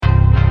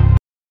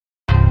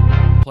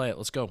play it.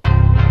 Let's go.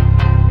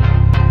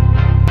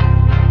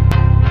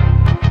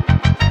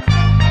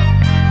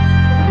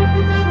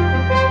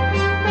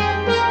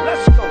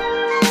 Let's go.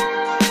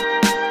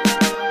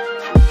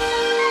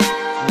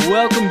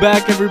 Welcome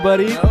back,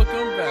 everybody.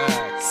 Welcome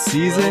back.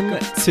 Season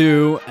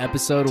 2,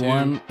 episode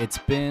 1. It's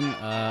been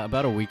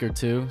about a week or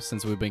two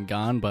since we've been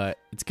gone, but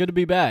it's good to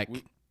be back.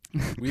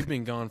 We've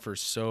been gone for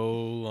so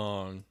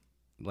long.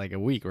 Like a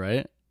week,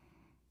 right?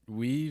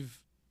 We've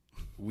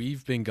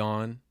been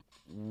gone.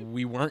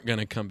 We weren't going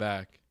to come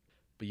back.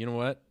 But you know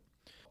what?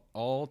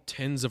 All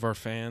tens of our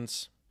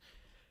fans,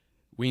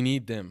 we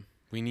need them.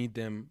 We need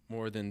them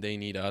more than they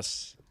need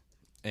us.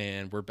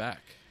 And we're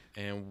back.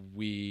 And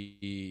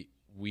we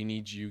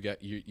need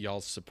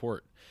y'all's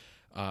support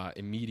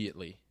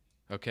immediately.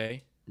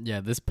 Okay? Yeah,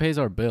 this pays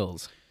our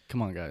bills.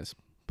 Come on, guys.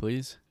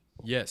 Please.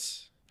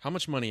 Yes. How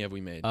much money have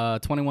we made?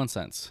 21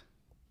 cents.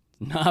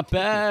 Not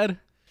bad.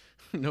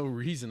 No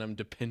reason I'm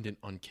dependent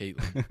on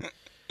Caitlin.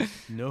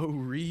 No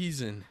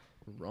reason.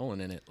 We're rolling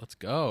in it. Let's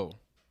go.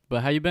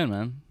 But how you been,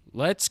 man?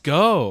 Let's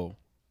go.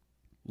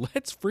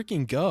 Let's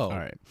freaking go. All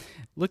right.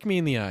 Look me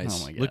in the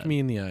eyes. Oh my Look God. me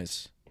in the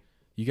eyes.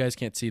 You guys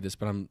can't see this,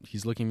 but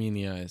he's looking me in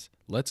the eyes.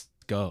 Let's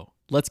go.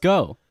 Let's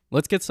go.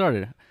 Let's get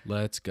started.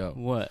 Let's go.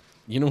 What?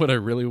 You know what I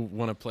really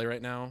want to play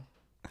right now?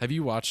 Have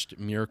you watched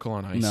Miracle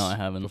on Ice? No, I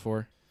haven't.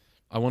 Before?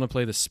 I want to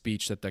play the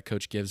speech that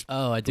coach gives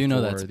Oh, I do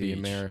know that before the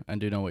speech. I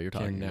do know what you're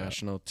talking about.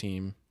 national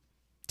team.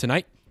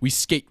 Tonight, we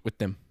skate with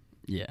them.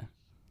 Yeah.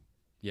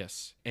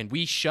 Yes. And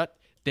we shut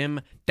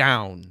them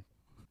down.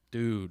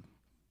 Dude,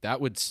 that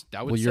would set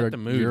the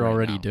mood. You're right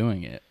already now.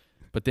 doing it.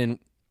 But then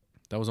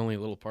that was only a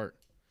little part.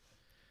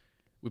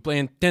 We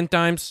playing 10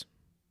 times.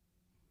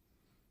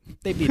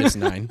 They beat us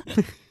 9.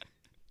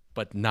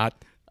 But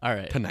not All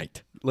right.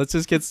 tonight. Let's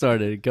just get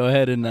started. Go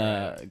ahead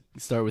and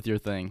start with your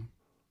thing.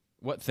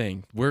 What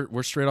thing?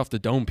 We're straight off the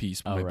dome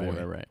piece, Oh, my right,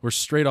 boy. right. We're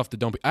straight off the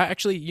dome piece.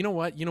 Actually, you know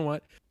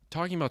what?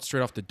 Talking about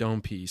straight off the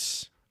dome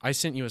piece, I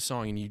sent you a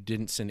song and you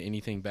didn't send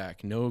anything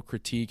back. No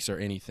critiques or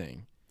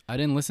anything. I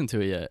didn't listen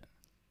to it yet.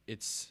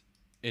 It's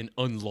an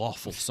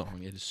unlawful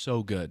song. It is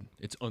so good.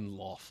 It's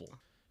unlawful.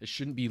 It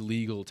shouldn't be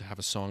legal to have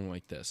a song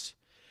like this.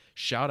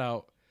 Shout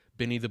out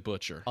Benny the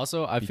Butcher.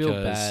 Also, I feel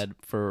Because- bad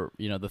for,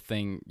 the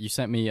thing. You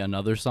sent me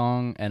another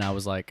song, and I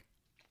was like,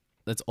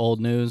 that's old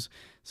news.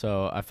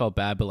 So I felt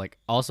bad, but,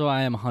 also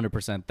I am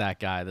 100% that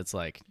guy that's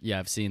like, yeah,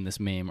 I've seen this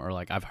meme, or,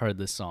 I've heard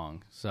this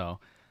song. So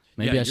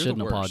maybe Yeah, I you're the shouldn't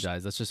worst.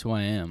 apologize. That's just who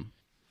I am.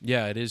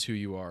 Yeah, it is who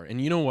you are.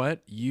 And you know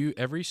what? You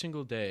every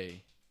single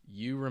day,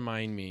 you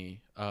remind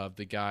me of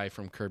the guy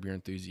from Curb Your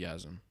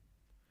Enthusiasm.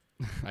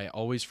 I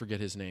always forget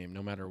his name,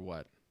 no matter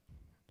what.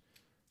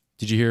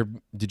 Did you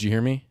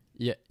hear me?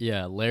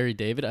 Yeah, Larry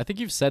David. I think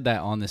you've said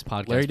that on this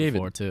podcast Larry David.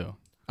 before, too.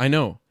 I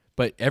know,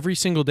 but every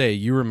single day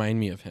you remind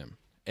me of him.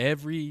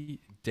 Every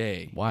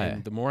day. Why?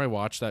 And the more I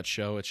watch that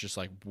show, it's just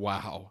like,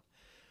 wow.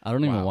 I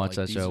don't even Wow, watch like,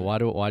 that these show.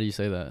 are- Why do you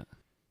say that?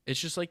 It's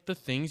just like the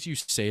things you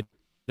say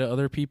to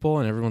other people,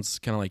 and everyone's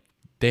kind of like,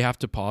 they have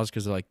to pause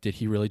because they're like, did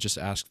he really just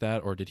ask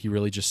that, or did he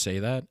really just say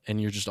that? And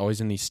you're just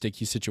always in these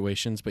sticky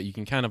situations, but you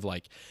can kind of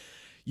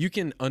you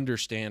can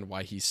understand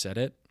why he said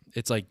it.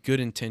 It's like good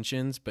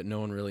intentions, but no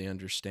one really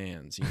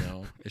understands,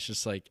 It's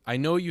just like, I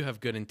know you have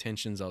good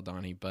intentions,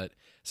 Aldani, but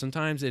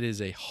sometimes it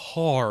is a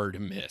hard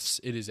miss.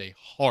 It is a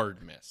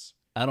hard miss.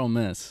 I don't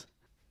miss.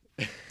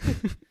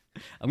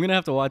 I'm going to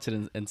have to watch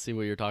it and see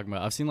what you're talking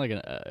about. I've seen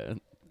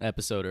an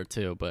episode or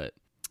two, but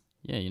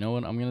yeah, you know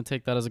what? I'm going to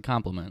take that as a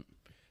compliment.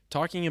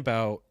 Talking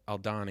about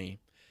Aldani,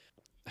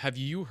 have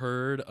you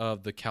heard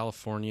of the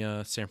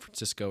California, San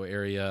Francisco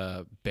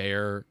area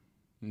bear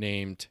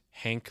named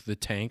Hank the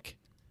Tank?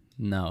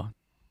 No.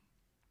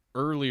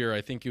 Earlier,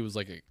 I think it was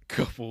like a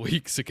couple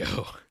weeks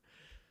ago,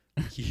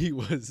 he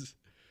was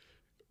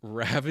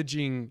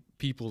ravaging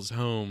people's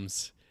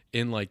homes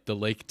in the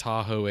Lake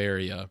Tahoe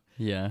area,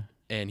 Yeah.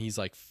 and he's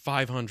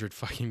 500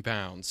 fucking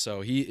pounds.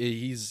 So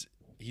he's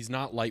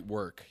not light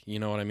work. You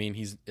know what I mean?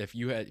 If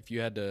you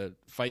had to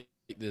fight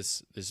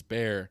this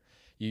bear,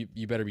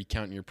 you better be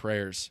counting your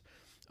prayers.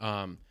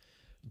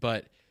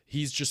 But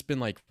he's just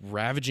been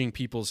ravaging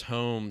people's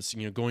homes,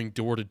 going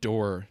door to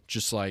door,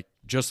 just like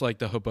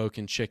the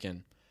Hoboken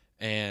chicken.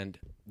 And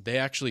they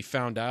actually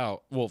found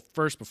out, well,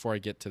 first, before I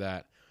get to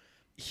that,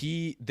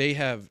 they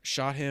have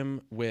shot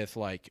him with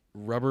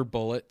rubber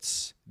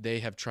bullets. They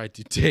have tried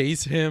to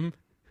tase him,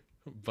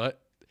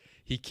 but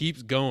he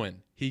keeps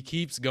going.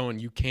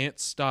 You can't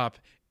stop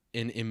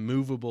an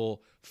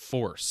immovable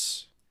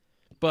force.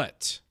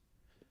 But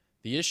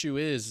the issue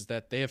is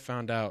that they have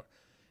found out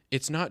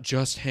it's not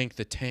just Hank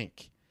the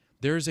Tank.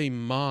 There's a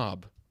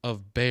mob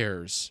of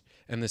bears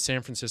in the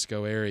San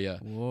Francisco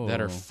area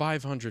that are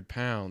 500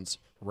 pounds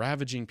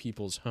ravaging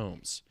people's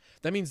homes.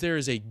 That means there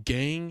is a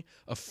gang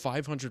of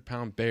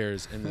 500-pound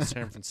bears in the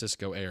San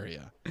Francisco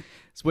area.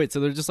 So wait, so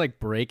they're just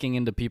breaking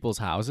into people's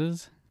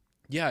houses?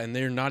 Yeah, and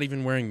they're not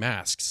even wearing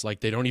masks.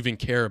 They don't even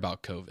care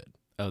about COVID.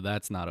 Oh,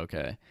 that's not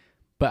okay.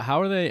 But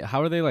how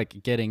are they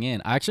like getting in?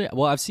 Actually,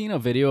 well, I've seen a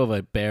video of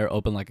a bear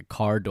open like a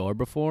car door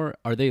before.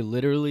 Are they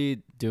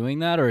literally doing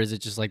that, or is it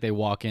just like they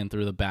walk in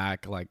through the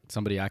back, like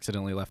somebody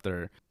accidentally left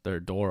their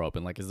door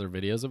open? Like, is there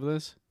videos of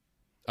this?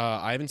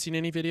 I haven't seen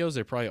any videos.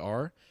 There probably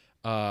are,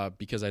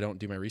 because I don't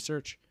do my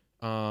research.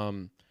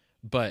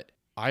 But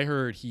I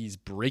heard he's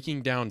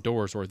breaking down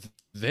doors, or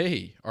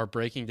they are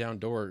breaking down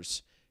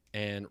doors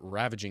and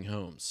ravaging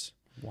homes.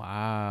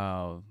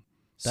 Wow,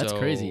 that's So,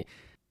 crazy.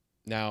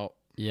 Now,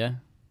 Yeah.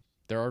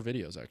 there are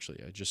videos,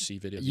 actually. I just see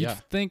videos. You'd Yeah.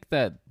 think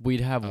that we'd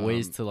have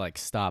ways Um, to like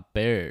stop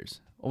bears.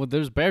 Oh,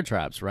 there's bear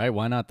traps, right?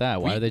 Why not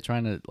that? Why We- are they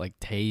trying to like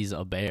tase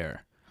a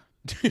bear?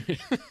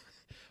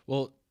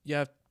 Well,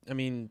 yeah, I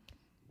mean,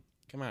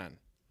 come on.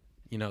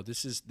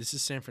 This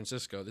is San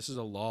Francisco. This is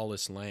a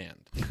lawless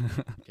land.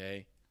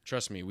 Okay?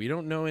 Trust me, we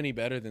don't know any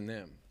better than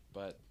them.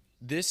 But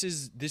this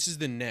is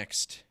the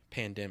next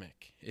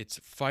pandemic. It's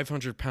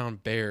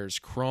 500-pound bears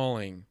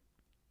crawling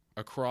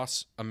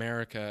across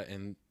America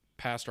and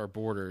past our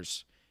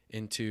borders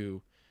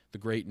into the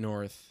Great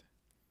North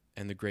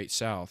and the Great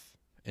South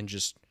and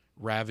just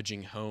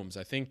ravaging homes.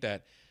 I think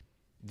that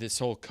this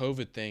whole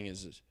COVID thing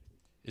is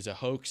a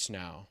hoax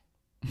now.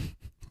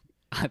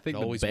 I think It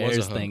the always was a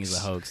bears thing is a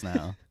hoax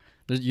now.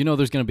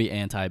 There's gonna be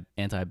anti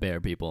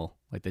bear people.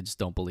 Like they just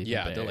don't believe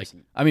Yeah, in they're bears.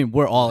 like- I mean,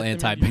 we're all I mean,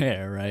 anti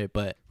bear, right?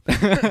 But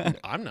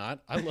I'm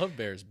not. I love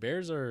bears.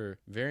 Bears are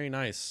very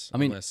nice. I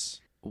mean,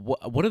 unless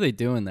what are they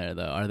doing there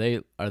though?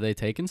 Are they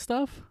taking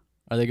stuff?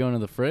 Are they going to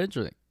the fridge?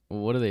 Or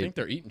what are I they? think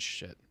they're eating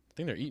shit.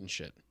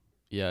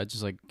 Yeah,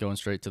 just like going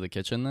straight to the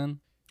kitchen then.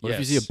 What if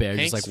you see a Yes. bear just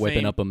Hank's like whipping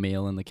fame- up a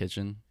meal in the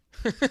kitchen?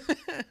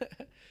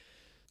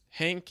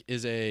 Hank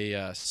is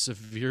a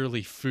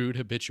severely food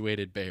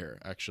habituated bear.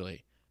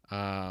 Actually,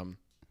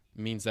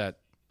 means that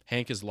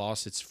Hank has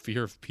lost its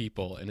fear of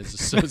people and is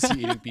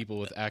associating people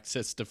with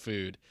access to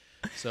food.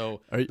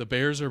 So Are you- the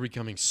bears are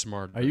becoming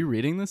smarter. Are you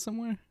reading this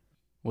somewhere?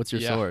 What's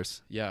your Yeah.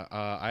 source? Yeah,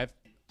 I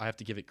have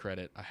to give it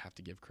credit. I have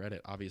to give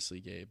credit,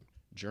 obviously, Gabe.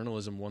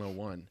 Journalism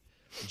 101.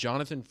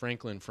 Jonathan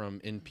Franklin from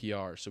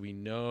NPR. So we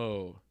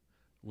know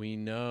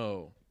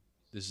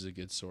this is a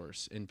good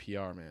source.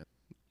 NPR, man.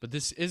 But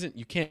this isn't,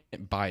 you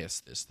can't bias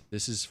this.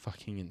 This is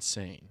fucking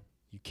insane.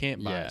 You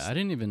can't bias. Yeah, I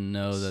didn't even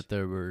know this that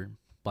there were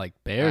like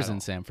bears at in all.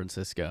 San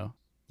Francisco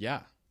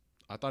Yeah.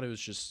 I thought it was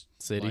just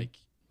city.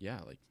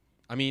 like,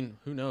 I mean,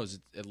 who knows?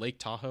 At Lake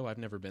Tahoe, I've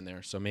never been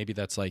there. So maybe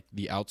that's like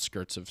the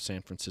outskirts of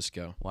San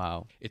Francisco.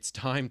 Wow. It's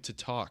time to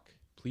talk.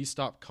 Please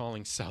stop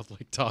calling South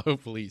Lake Tahoe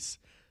police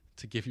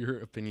to give your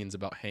opinions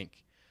about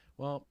Hank.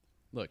 Well,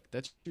 look,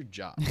 that's your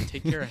job.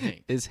 Take care of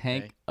Hank. Is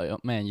Hank?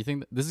 Man, you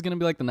think this is gonna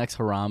be like the next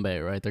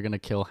Harambe, right? They're gonna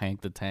kill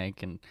Hank the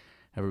Tank, and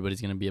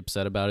everybody's gonna be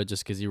upset about it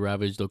just because he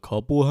ravaged a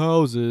couple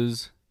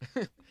houses.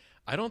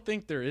 I don't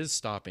think there is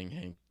stopping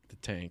Hank the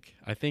Tank.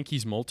 I think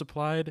he's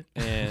multiplied,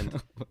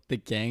 and The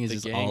gang is The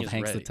just gang all of is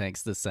Hank the ready.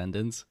 Tank's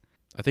descendants.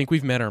 I think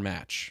we've met our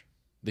match,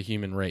 the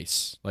human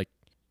race. Like,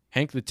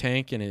 Hank the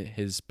Tank and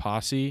his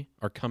posse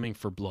are coming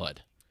for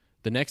blood.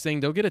 The next thing,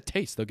 they'll get a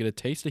taste. They'll get a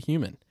taste of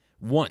human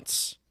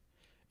once,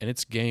 and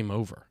it's game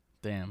over.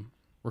 Damn.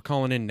 We're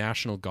calling in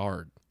National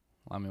Guard.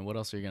 I mean, what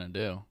else are you gonna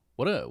do?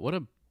 What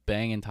a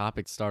banging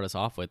topic to start us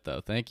off with,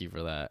 though. Thank you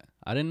for that.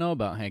 I didn't know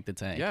about Hank the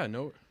Tank. Yeah,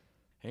 no,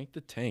 Hank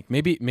the Tank.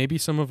 Maybe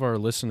some of our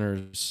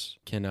listeners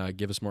can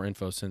give us more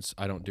info, since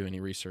I don't do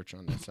any research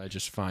on this. I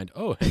just find,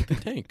 Hank the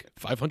Tank,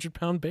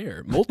 500-pound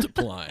bear,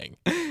 multiplying.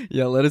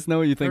 Yeah. Let us know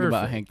what you think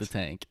about Perfect. Hank the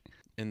Tank.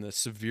 And the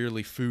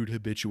severely food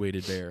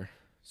habituated bear,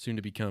 soon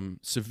to become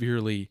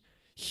severely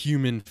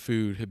human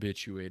food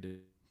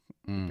habituated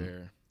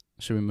bear.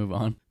 Should we move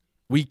on?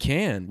 We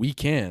can.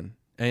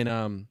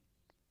 And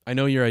I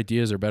know your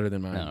ideas are better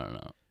than mine.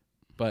 No.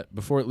 But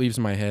before it leaves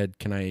my head,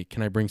 can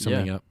I bring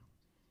something up?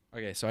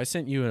 Okay, so I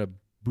sent you a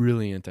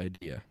brilliant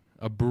idea.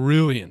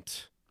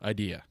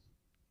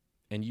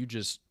 And you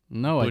just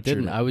No, I Butchered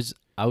didn't. it. I was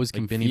Like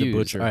confused. Benny the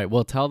Butcher. All right.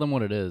 Well, tell them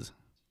what it is.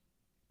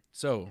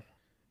 So,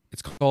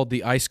 it's called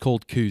the Ice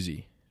Cold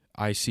Koozie,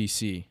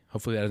 ICC.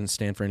 Hopefully that doesn't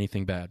stand for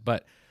anything bad.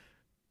 But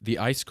the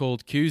Ice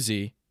Cold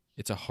Koozie,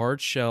 it's a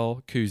hard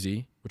shell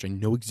koozie, which I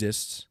know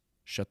exists.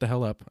 Shut the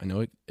hell up. I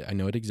know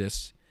it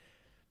exists.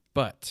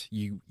 But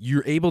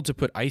you're able to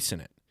put ice in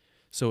it.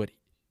 So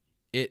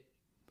it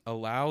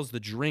allows the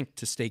drink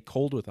to stay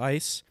cold with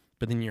ice,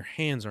 but then your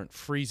hands aren't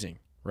freezing,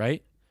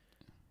 right?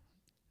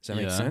 Does that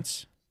make Yeah.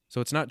 sense?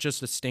 So it's not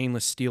just a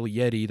stainless steel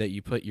Yeti that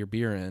you put your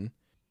beer in.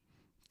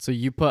 So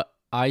you put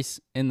ice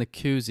in the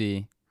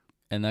koozie,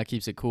 and that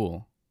keeps it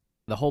cool.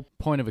 The whole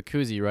point of a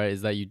koozie, right,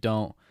 is that you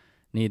don't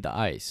need the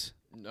ice.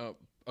 No,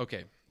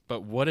 okay.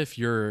 But what if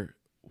you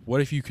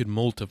could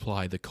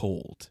multiply the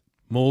cold?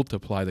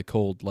 Multiply the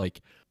cold,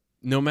 like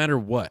no matter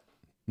what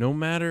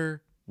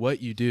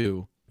you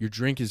do, your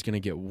drink is going to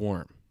get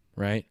warm,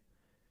 right?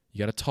 You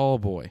got a tall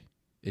boy.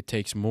 It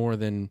takes more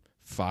than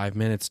 5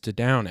 minutes to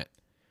down it,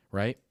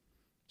 right?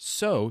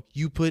 So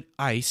you put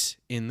ice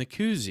in the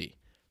koozie,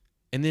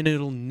 and then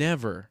it'll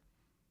never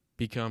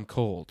become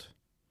cold.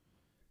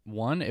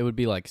 One, it would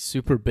be like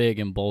super big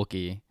and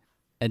bulky.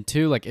 And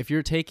two, like if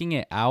you're taking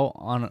it out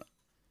on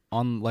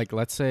on, like,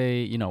 let's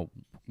say,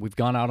 we've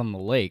gone out on the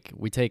lake.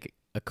 We take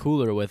a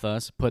cooler with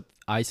us, put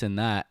ice in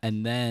that,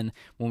 and then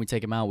when we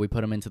take them out, we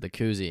put them into the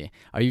koozie.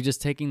 Are you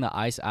just taking the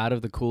ice out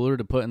of the cooler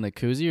to put in the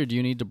koozie, or do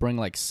you need to bring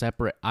like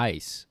separate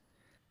ice?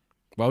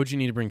 Why would you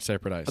need to bring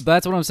separate ice?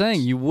 That's what I'm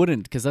saying. You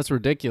wouldn't, because that's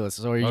ridiculous.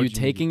 So are you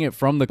taking it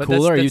from the But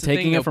cooler? Are you that's the thing,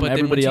 taking though, it from but then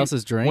everybody once you-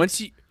 else's drink?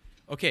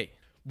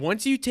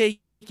 Once you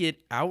take it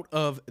out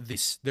of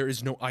this, there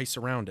is no ice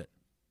around it,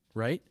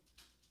 right?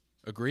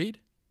 Agreed?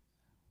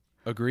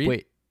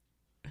 Wait,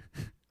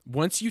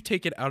 Once you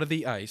take it out of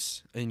the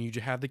ice and you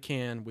have the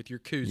can with your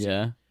koozie,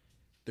 yeah.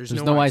 there's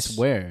There's no ice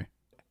where?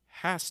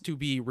 Has to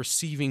be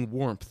receiving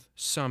warmth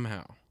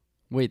somehow.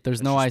 Wait, there's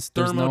That's no just ice.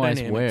 There's no ice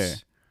where?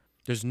 thermodynamics.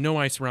 There's no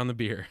ice around the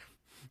beer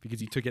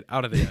because you took it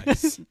out of the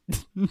ice.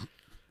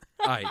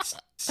 Ice.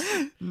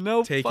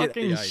 No Take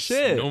fucking it the ice.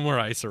 shit. No more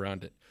ice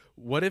around it.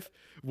 What if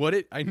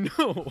I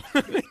know.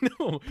 I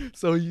know.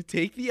 So you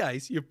take the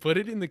ice, you put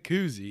it in the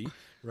koozie,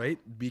 right?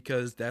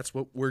 Because that's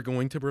what we're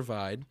going to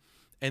provide.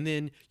 And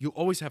then you'll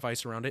always have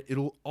ice around it.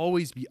 It'll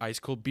always be ice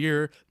cold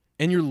beer,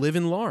 and you're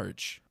living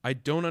large. I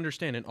don't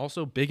understand. And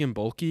also big and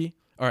bulky.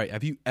 All right,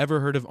 have you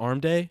ever heard of Arm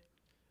Day?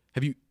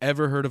 Have you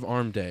ever heard of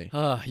Arm Day?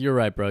 You're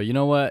right, bro. You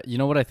know what? You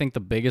know what I think the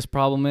biggest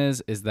problem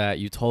is that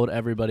you told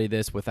everybody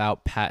this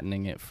without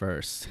patenting it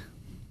first.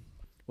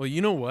 Well,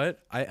 you know what?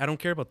 I don't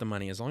care about the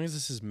money. As long as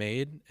this is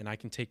made and I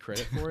can take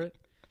credit for it,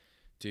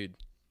 dude,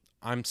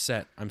 I'm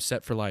set. I'm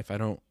set for life. I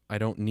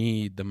don't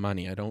need the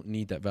money. I don't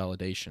need that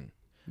validation.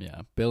 Yeah,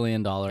 $1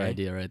 billion Okay.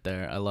 idea right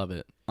there. I love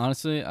it.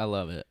 Honestly, I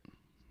love it.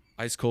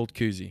 Ice cold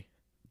koozie.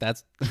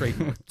 That's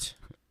Trademarked.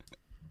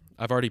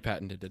 I've already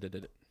patented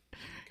it.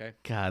 Okay.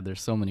 God,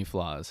 there's so many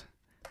flaws.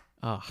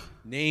 Oh,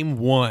 Name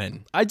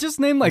one. I just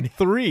named like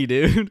 3,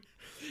 dude.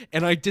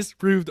 And I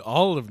disproved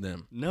all of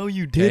them. No,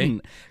 you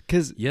didn't.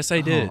 Cause Yes, I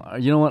did.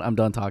 You know what? I'm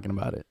done talking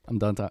about it. I'm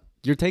done talking.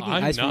 You're taking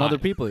I'm ice from not. other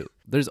people.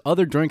 There's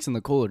other drinks in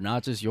the cooler,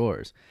 not just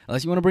yours.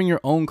 Unless you want to bring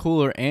your own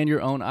cooler and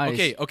your own ice.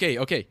 Okay.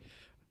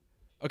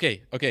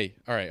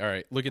 All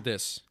right. Look at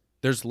this.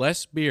 There's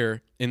less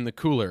beer in the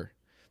cooler.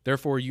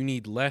 Therefore, you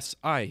need less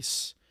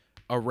ice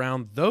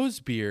around those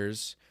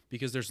beers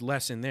because there's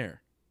less in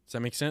there. Does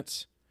that make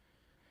sense?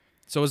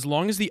 So as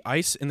long as the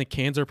ice and the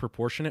cans are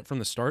proportionate from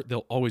the start,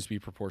 they'll always be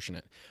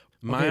proportionate.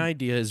 My Okay.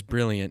 idea is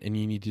brilliant, and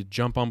you need to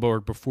jump on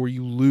board before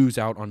you lose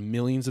out on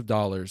millions of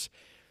dollars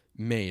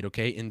made,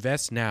 okay?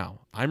 Invest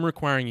now. I'm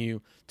requiring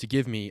you to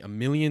give me $1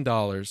 million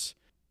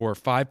or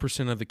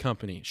 5% of the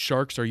company.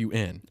 Sharks, are you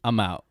in? I'm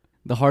out.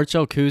 The hard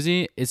shell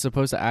koozie is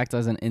supposed to act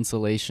as an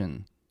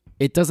insulation.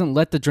 It doesn't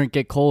let the drink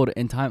get cold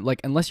in time.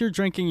 Like, unless you're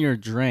drinking your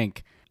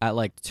drink at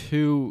like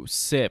 2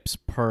 sips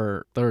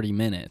per 30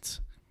 minutes,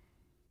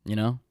 you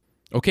know?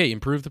 Okay,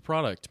 improve the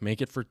product.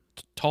 Make it for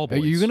tall Are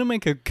boys. you going to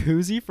make a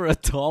koozie for a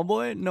tall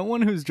boy? No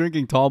one who's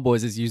drinking tall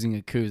boys is using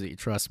a koozie,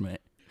 trust me.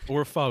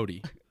 Or a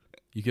 40.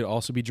 You could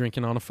also be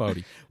drinking on a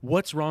 40.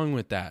 What's wrong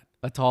with that?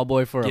 A tall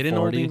boy for Get a an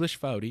 40? Old English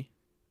 40.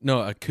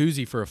 No, a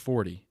koozie for a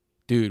 40.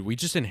 Dude, we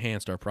just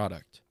enhanced our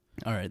product.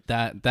 All right,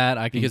 that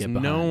I can Because get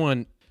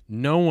behind.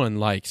 no one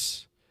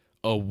likes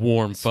a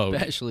warm 40.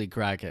 Especially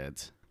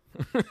crackheads.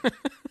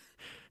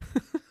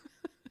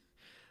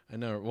 I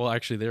know. Well,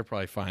 actually, they're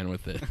probably fine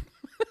with it.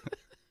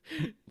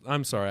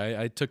 I'm sorry.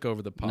 I took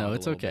over the pot. No, a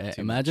it's little bit okay.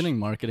 too Imagining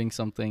marketing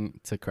something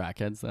to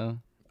crackheads though. much.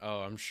 Oh,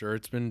 I'm sure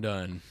it's been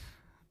done.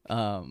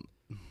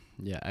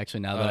 Yeah, actually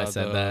now that I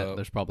said that,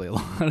 there's probably a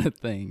lot of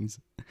things.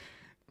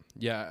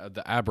 Yeah,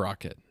 the ab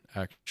rocket,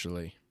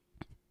 actually.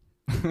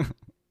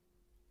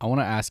 I want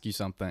to ask you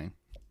something.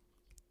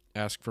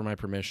 Ask for my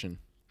permission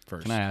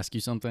first. Can I ask you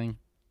something?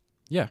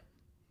 Yeah.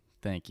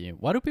 Thank you.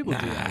 Why do people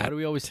do that? Why do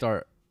we always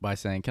start by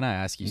saying, "Can I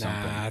ask you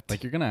something?" Not.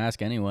 Like you're gonna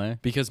ask anyway.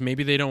 Because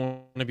maybe they don't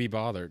want to be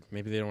bothered.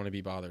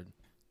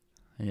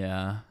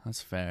 Yeah,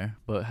 that's fair.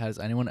 But has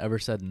anyone ever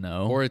said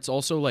no? Or it's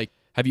also like,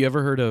 have you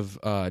ever heard of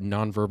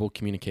nonverbal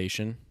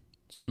communication?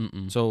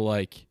 Mm-mm. So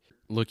like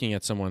looking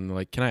at someone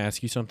like, can I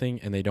ask you something?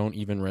 And they don't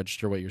even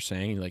register what you're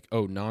saying. You're like,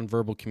 oh,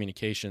 nonverbal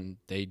communication.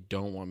 They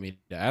don't want me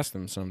to ask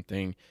them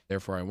something.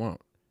 Therefore, I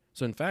won't.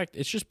 So in fact,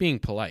 it's just being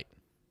polite.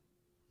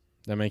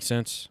 That makes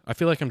sense. I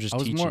feel like I'm just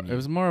teaching you. It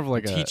was more of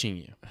like I'm a. teaching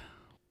you.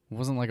 It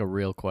wasn't like a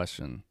real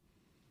question,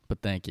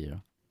 but thank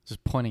you.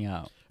 Just pointing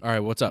out. All right,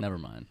 what's up? Never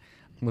mind.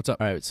 What's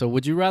up? All right. So,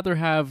 would you rather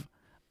have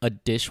a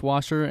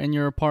dishwasher in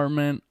your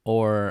apartment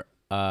or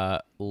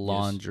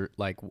laundry,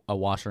 like a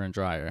washer and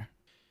dryer?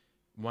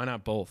 Why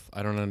not both?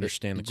 I don't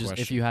understand the Just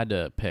question. if you had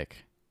to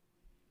pick,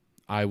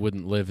 I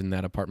wouldn't live in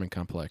that apartment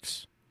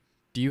complex.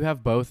 do you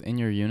have both in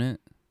your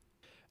unit?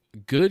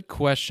 Good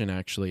question,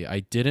 actually. I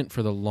didn't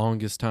for the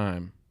longest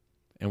time.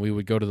 And we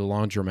would go to the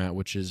laundromat,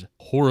 which is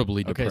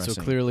horribly Okay, depressing.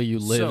 so clearly you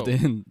lived So-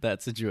 in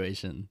that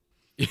situation.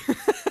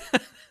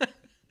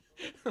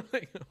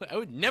 I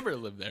would never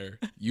live there.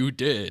 You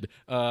did.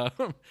 Yeah,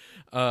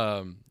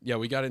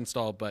 we got it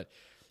installed, but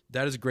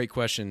that is a great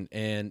question,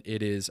 and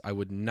it is. I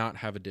would not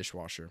have a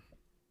dishwasher.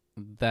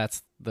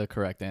 That's the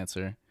correct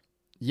answer.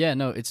 Yeah,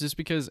 no, it's just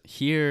because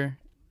here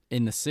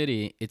in the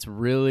city, it's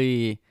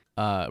really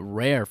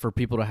rare for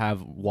people to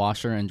have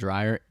washer and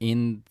dryer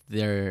in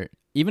their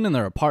even in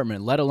their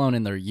apartment, let alone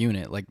in their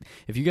unit. Like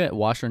if you get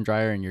washer and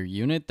dryer in your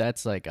unit,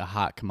 that's like a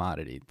hot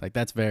commodity. Like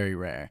that's very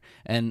rare.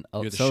 And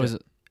You're the so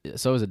shit.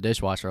 is a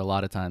dishwasher. A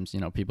lot of times,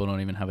 people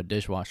don't even have a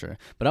dishwasher.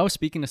 But I was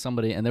speaking to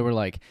somebody and they were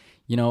like,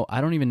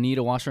 I don't even need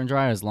a washer and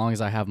dryer as long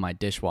as I have my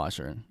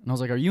dishwasher. And I was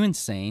like, are you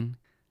insane?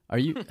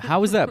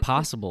 How is that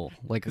possible?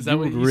 Like, Is that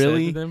what would you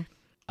really? said to them?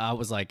 I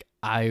was like,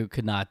 I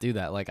could not do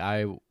that. Like,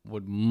 I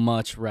would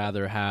much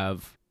rather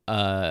have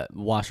a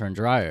washer and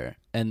dryer.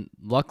 And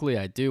luckily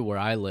I do where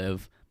I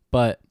live.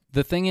 But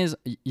the thing is,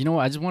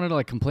 I just wanted to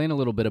like complain a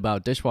little bit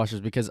about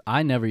dishwashers because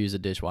I never use a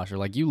dishwasher.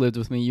 Like you lived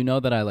with me, you know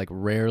that I like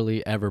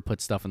rarely ever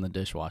put stuff in the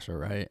dishwasher,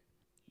 right?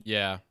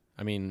 Yeah.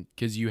 I mean,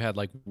 because you had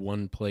like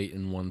one plate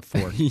and one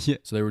fork, Yeah.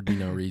 so there would be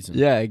no reason.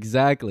 Yeah,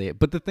 exactly.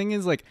 But the thing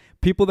is, like,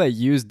 people that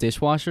use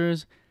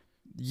dishwashers,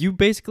 you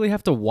basically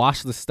have to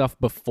wash the stuff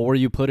before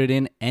you put it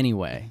in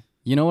anyway.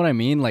 You know what I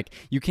mean? Like,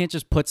 you can't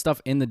just put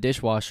stuff in the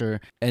dishwasher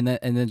and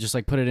then just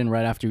like put it in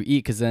right after you eat,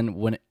 because then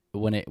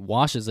when it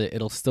washes it,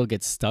 it'll still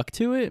get stuck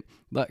to it.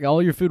 Like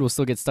all your food will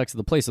still get stuck to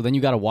the plate. So then you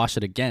got to wash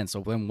it again.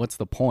 So then what's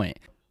the point?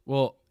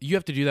 Well, you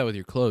have to do that with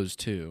your clothes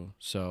too.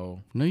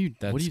 So No, what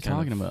That's are you kind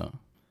talking of- about?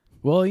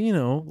 well,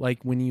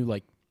 like when you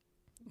like,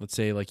 let's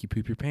say like you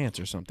poop your pants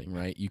or something,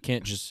 right? You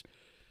can't just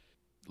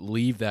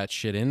leave that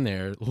shit in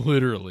there,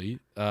 literally.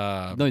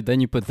 No, then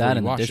you put before that you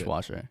in the wash it.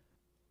 dishwasher.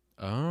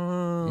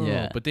 Oh,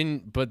 Yeah. But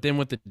then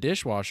with the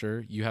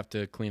dishwasher, you have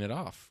to clean it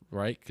off,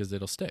 right? Because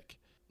it'll stick.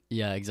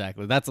 Yeah,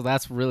 exactly.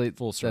 That's really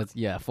Full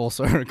circle. full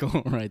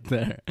circle right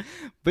there.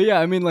 But yeah,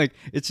 I mean, like,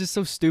 it's just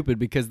so stupid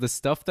because the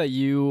stuff that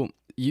you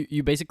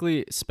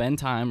basically spend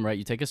time, right?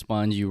 You take a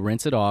sponge, you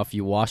rinse it off,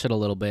 you wash it a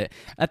little bit.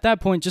 At that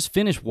point, just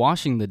finish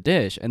washing the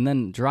dish and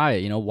then dry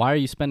it. Why are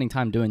you spending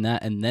time doing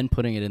that and then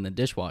putting it in the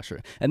dishwasher?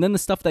 And then the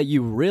stuff that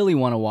you really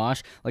want to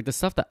wash, like the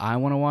stuff that I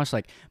want to wash,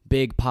 like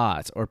big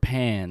pots or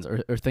pans or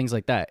things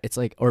like that. It's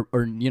like, or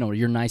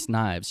your nice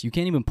knives. You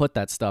can't even put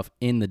that stuff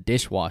in the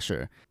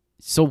dishwasher.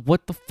 So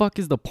what the fuck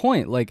is the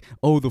point? Like,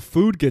 oh, the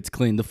food gets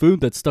clean, the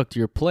food that's stuck to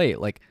your plate.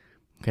 Like,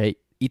 okay,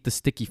 eat the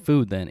sticky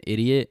food then,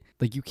 idiot.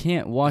 Like, you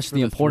can't wash for the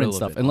the important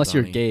thrill of stuff it, unless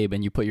you're Aldani. Gabe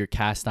and you put your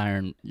cast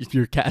iron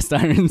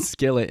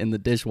skillet in the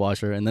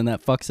dishwasher and then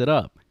that fucks it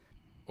up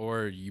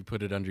Or you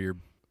put it under your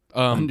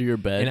under your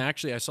bed. And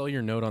actually, I saw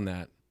your note on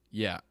that.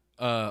 Yeah.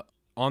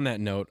 On that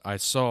note, I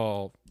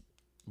saw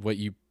what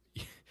you.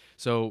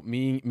 So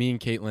me and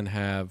Caitlin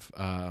have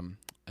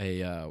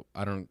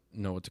I don't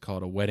know what to call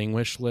it, a wedding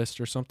wish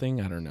list or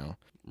something. I don't know.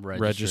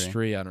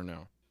 Registry. I don't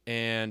know.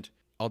 And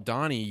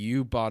Aldani,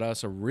 you bought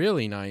us a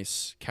really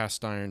nice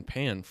cast iron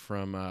pan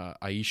from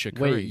Aisha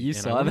Curry. Wait, you and I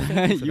saw wanna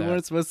thank that? for You that.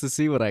 weren't supposed to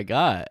see what I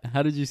got.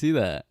 How did you see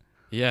that?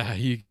 Yeah,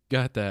 you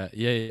got that.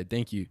 Yeah.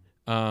 Thank you.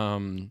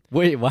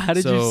 Wait, how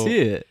did you So, see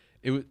it?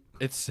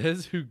 It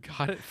says who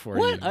got it for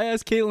What? you. I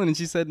asked Caitlin and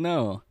she said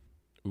no.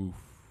 Oof.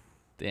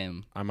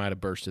 Damn. I might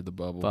have bursted the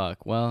bubble.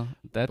 Fuck. Well,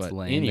 that's But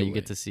lame that you anyway.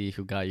 get to see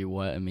who got you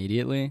what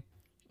immediately.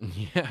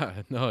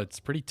 Yeah, no, it's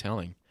pretty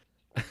telling.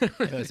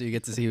 Oh, so you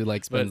get to see who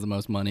like spends But- the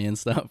most money and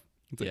stuff.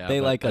 It's like, Yeah, they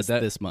but- like but us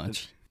that- this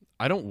much.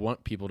 I don't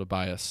want people to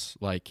buy us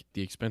like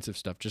the expensive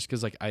stuff just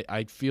because like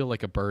I feel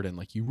like a burden.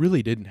 Like you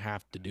really didn't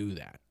have to do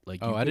that. Like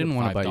Oh, you I did a didn't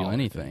wanna buy you $5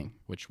 anything. thing,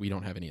 which we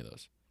don't have any of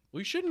those.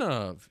 We shouldn't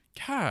have.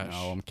 Gosh.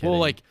 No, I'm kidding. Well,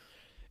 like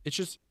it's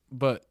just.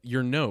 But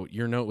your note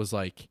was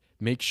like,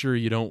 make sure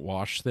you don't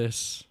wash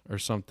this or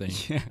something.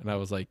 Yeah. And I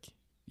was like,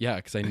 yeah,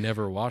 because I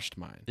never washed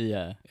mine.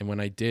 Yeah, And when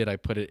I did, I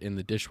put it in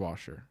the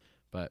dishwasher.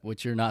 But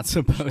which you're not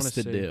supposed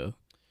to say- do.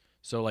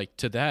 so like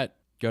to that,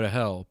 go to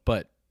hell.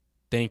 But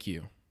thank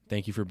you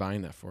for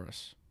buying that for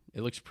us.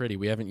 It looks pretty.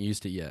 We haven't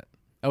used it yet.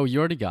 Oh, you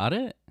already got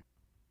it?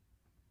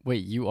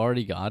 Wait, you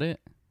already got it?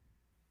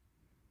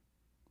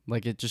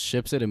 Like it just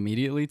ships it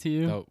immediately to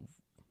you? Oh,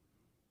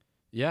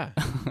 yeah,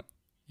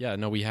 yeah.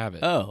 No, we have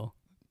it. Oh.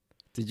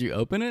 Did you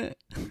open it?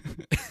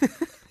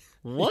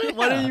 What?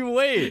 Why Yeah. do you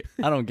wait?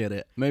 I don't get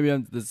it. Maybe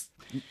I'm this.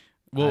 Well,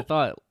 I Well,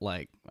 thought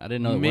like I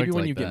didn't know. It maybe worked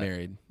when like you get that.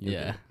 married. you'll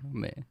Yeah. get it.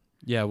 May.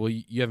 Yeah. Well,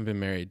 you haven't been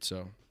married,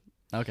 so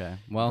Okay.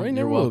 Well, Right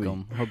you're now we'll be.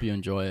 welcome. Hope you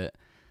enjoy it.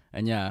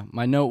 And yeah,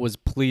 my note was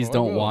please Oh, I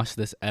don't will. wash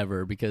this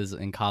ever because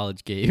in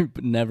college Gabe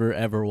never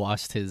ever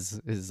washed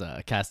his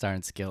cast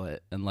iron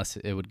skillet unless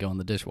it would go in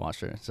the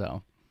dishwasher.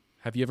 So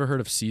have you ever heard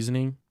of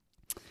seasoning?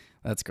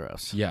 that's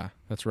gross. Yeah,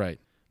 that's right.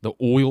 The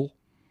oil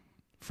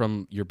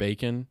from your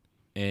bacon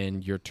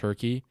and your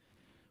turkey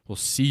will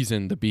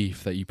season the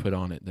beef that you put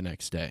on it the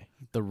next day.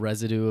 The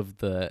residue of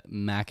the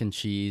mac and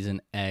cheese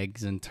and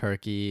eggs and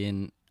turkey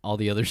and all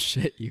the other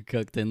shit you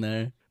cooked in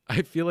there.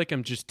 I feel like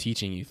I'm just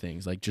teaching you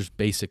things, like just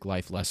basic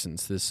life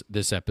lessons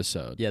this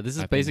episode. Yeah, this is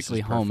I think this basically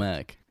is home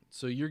perfect. ec.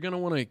 So you're going to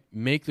want to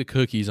make the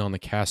cookies on the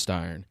cast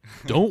iron.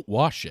 Don't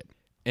wash it.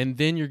 And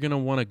then you're going to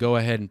want to go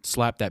ahead and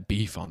slap that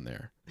beef on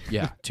there.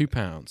 Yeah, 2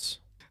 pounds.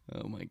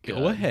 Oh my god.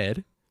 Go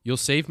ahead. You'll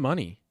save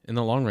money. In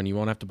the long run, you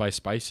won't have to buy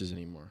spices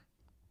anymore.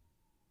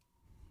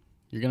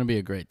 You're gonna be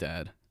a great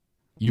dad.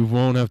 You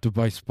won't have to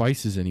buy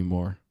spices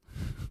anymore.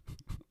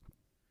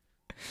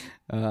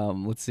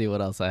 Let's see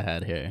what else I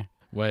had here.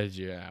 What did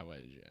you have?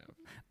 What did you have?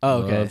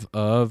 Oh, okay. Love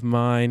of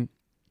mine.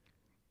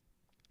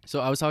 So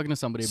I was talking to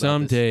somebody about this.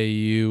 Someday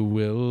you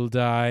will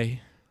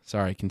die.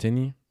 Sorry,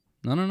 continue.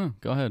 No.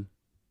 Go ahead.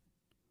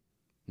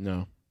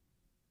 No.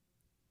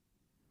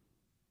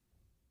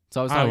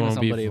 So I was I talking to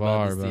won't be somebody about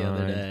far this the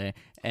other behind. day,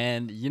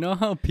 and you know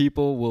how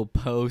people will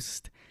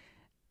post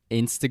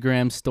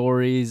Instagram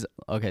stories?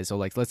 Okay, so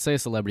like let's say a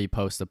celebrity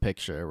posts a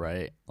picture,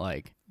 right?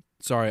 Like,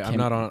 Sorry, I'm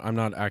Kim-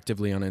 not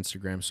actively on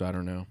Instagram, so I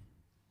don't know.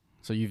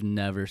 so you've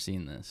never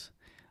seen this.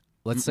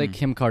 Let's say Mm-mm.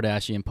 Kim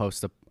Kardashian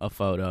posts a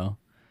photo,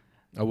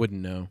 I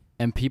wouldn't know.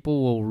 and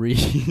people will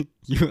read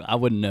you. I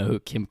wouldn't know who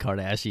Kim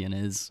Kardashian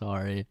is.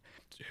 Sorry.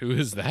 Who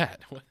is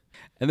that? What?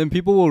 And then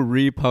people will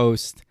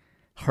repost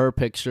her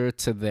picture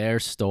to their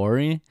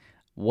story.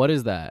 What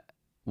is that?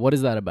 What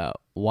is that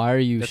about? Why are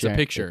you That's sharing a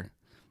picture.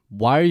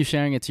 Why are you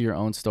sharing it to your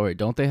own story?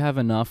 Don't they have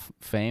enough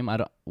fame? I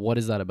don't. What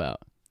is that about?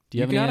 Do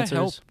you have any gotta answers?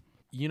 help.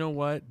 You know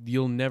what?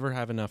 You'll never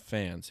have enough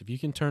fans. If you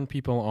can turn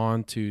people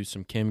on to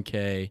some Kim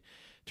K,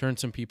 turn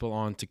some people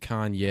on to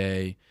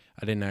Kanye.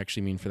 I didn't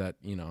actually mean for that,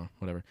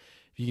 whatever.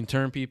 If you can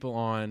turn people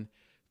on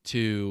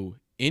to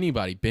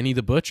anybody, Benny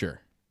the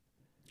Butcher,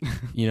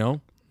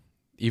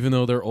 even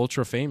though they're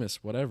ultra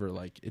famous, whatever,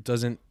 like it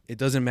doesn't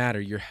matter.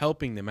 You're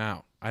helping them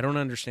out. I don't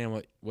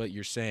understand what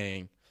you're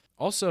saying.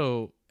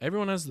 Also,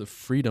 everyone has the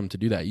freedom to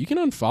do that. You can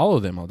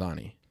unfollow them,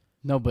 Aldani.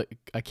 No, but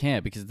I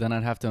can't because then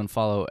I'd have to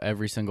unfollow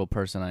every single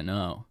person I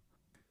know.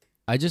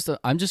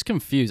 I'm just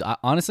confused.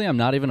 Honestly, I'm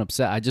not even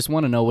upset. I just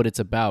want to know what it's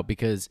about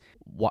because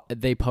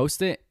they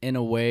post it in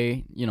a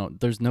way,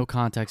 there's no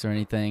context or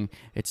anything.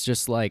 It's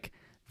just like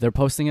they're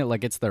posting it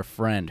like it's their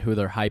friend who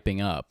they're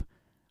hyping up.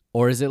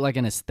 Or is it like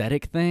an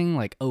aesthetic thing?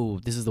 Like, oh,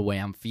 this is the way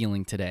I'm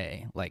feeling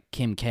today. Like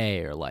Kim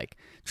K or like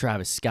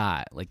Travis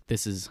Scott. Like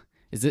this is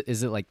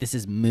it like this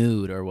is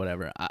mood or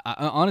whatever? I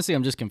honestly,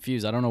 I'm just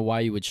confused. I don't know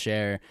why you would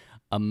share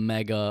a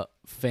mega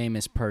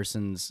famous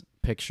person's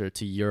picture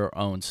to your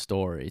own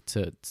story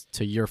to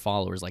your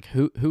followers. Like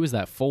who is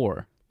that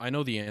for? I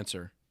know the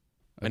answer.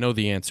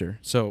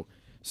 So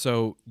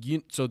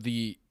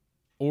the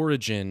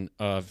origin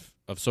of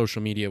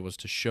social media was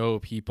to show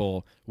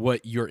people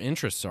what your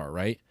interests are,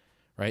 right?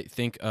 Right?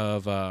 Think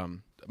of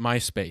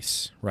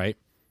MySpace, right?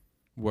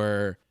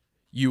 Where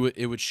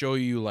it would show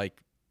you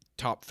like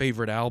top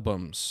favorite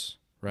albums,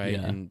 right?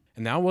 Yeah. And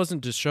that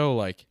wasn't to show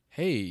like,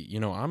 hey,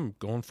 I'm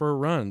going for a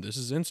run. This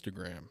is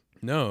Instagram.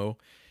 No,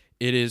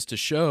 it is to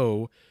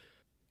show,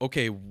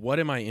 okay, what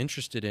am I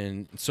interested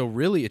in? So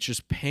really, it's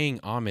just paying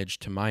homage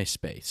to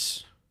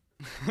MySpace.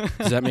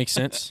 Does that make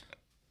sense?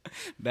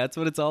 That's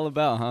what it's all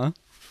about, huh?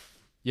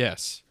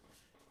 Yes.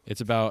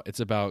 It's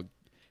about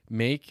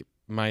make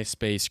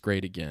MySpace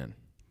great again.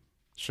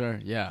 Sure.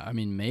 Yeah. I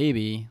mean,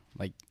 maybe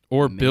like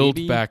Or build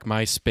maybe. back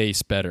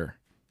MySpace better.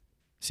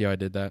 See how I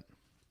did that?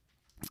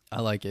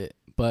 I like it,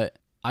 but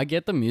I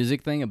get the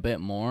music thing a bit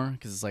more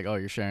because it's like, oh,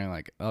 you're sharing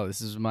like, oh,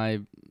 this is my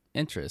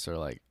interest, or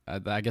like,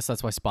 I guess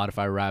that's why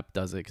Spotify Rap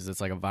does it because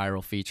it's like a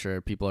viral feature.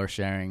 People are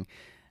sharing, and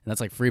that's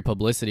like free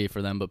publicity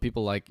for them. But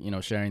people like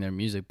sharing their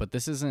music, but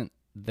this isn't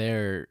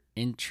their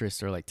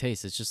interest or like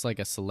taste. It's just like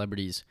a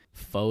celebrity's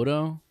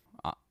photo.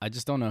 I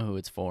just don't know who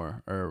it's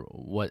for or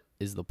what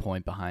is the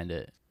point behind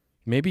it.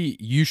 Maybe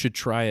you should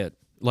try it.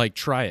 Like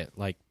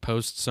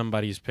post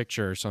somebody's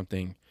picture or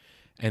something,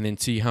 and then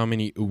see how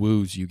many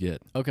woos you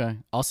get. Okay,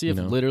 I'll see if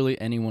literally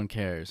anyone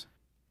cares.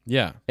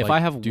 Yeah. If I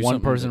have one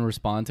person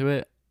respond to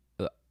it,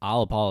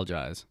 I'll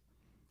apologize.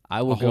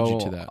 I will I'll hold go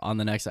you to that. on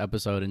the next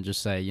episode and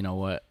just say, you know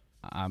what,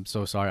 I'm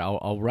so sorry.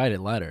 I'll write a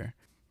letter.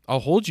 I'll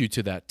hold you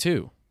to that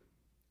too.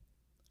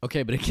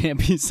 Okay, but it can't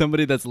be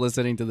somebody that's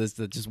listening to this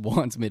that just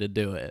wants me to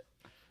do it.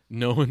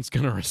 No one's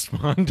gonna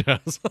respond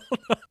to us.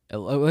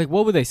 Like,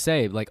 what would they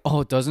say? Like,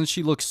 oh, doesn't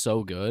she look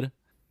so good?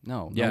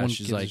 No, Yeah, no one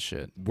she's gives like, a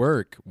shit.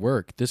 work.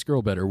 This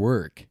girl better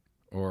work.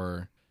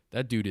 Or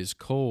that dude is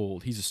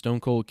cold. He's a stone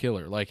cold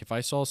killer. Like if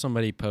I saw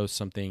somebody post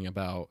something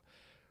about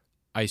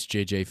Ice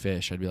JJ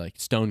Fish, I'd be like,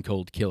 stone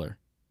cold killer.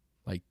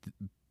 Like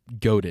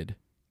goated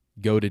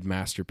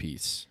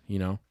masterpiece,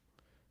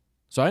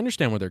 So I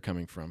understand where they're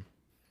coming from.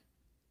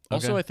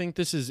 Also, Okay. I think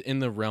this is in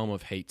the realm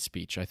of hate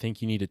speech. I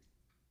think you need to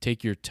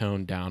take your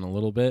tone down a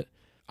little bit.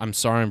 I'm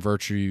sorry I'm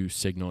virtue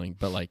signaling,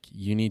 but like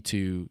you need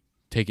to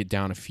take it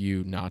down a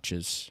few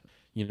notches.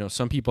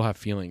 Some people have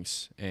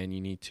feelings and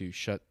you need to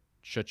shut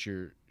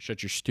your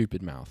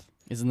stupid mouth.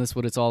 Isn't this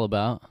what it's all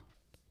about?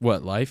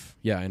 What, life?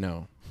 Yeah, I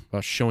know.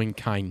 About showing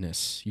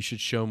kindness. You should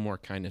show more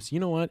kindness. You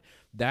know what?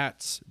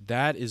 That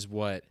is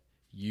what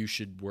you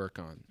should work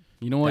on.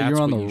 You know what? That's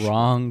You're on what the you should-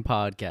 wrong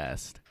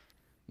podcast.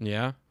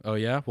 Yeah? Oh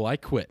yeah? Well, I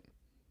quit.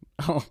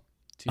 Oh,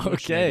 Too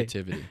much Okay.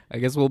 negativity. I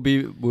guess we'll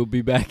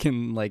be back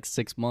in like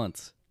 6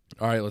 months.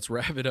 All right, let's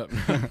wrap it up.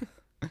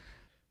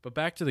 But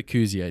back to the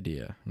koozie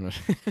idea.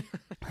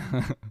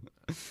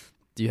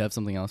 Do you have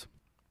something else?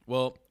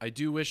 Well, I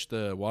do wish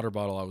the water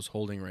bottle I was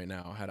holding right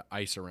now had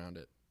ice around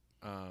it,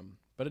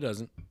 but it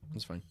doesn't.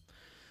 It's fine.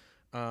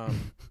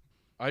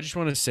 I just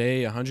want to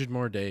say 100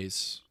 more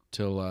days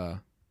till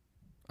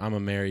I'm a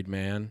married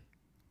man.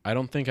 I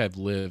don't think I've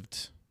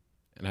lived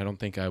and I don't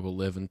think I will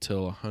live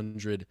until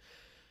 100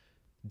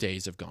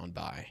 days have gone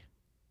by.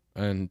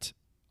 And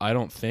I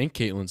don't think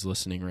Caitlin's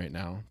listening right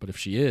now, but if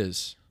she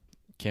is,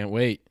 can't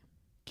wait.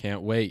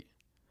 Can't wait.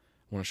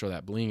 I want to show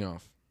that bling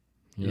off.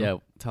 You know? Yeah,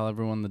 tell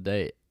everyone the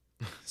date.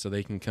 So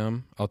they can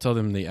come. I'll tell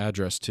them the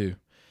address too.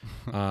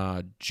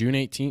 June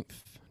 18th.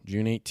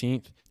 June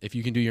 18th. If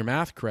you can do your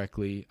math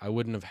correctly, I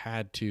wouldn't have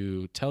had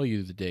to tell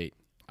you the date,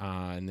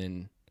 and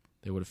then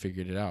they would have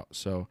figured it out.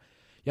 So,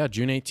 yeah,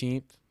 June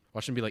 18th.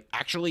 Watch them be like,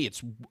 actually,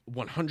 it's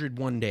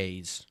 101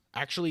 days.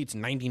 Actually, it's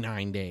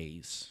 99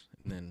 days.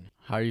 And then,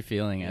 How are you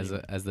feeling as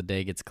the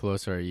day gets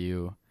closer? Are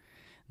you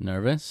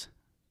nervous?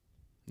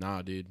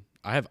 nah, dude,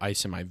 I have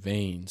ice in my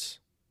veins.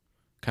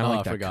 Kind of like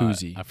I that forgot.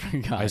 koozie. I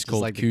forgot. Ice Just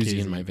cold like the koozie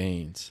in my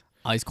veins.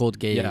 Ice cold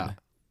Gabe. Yeah,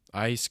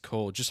 ice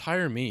cold. Just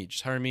hire me.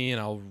 Just hire me, and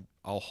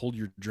I'll hold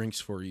your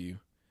drinks for you.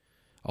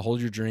 I'll hold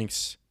your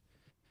drinks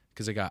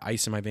because I got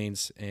ice in my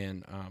veins.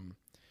 And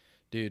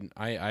dude,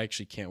 I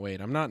actually can't wait.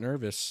 I'm not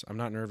nervous.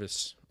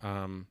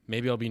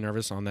 Maybe I'll be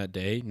nervous on that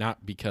day,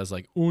 not because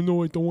like, oh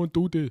no, I don't want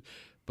to do this,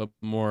 but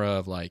more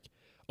of like,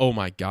 oh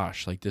my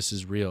gosh, like this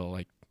is real.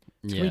 Like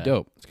it's gonna be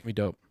dope. It's gonna be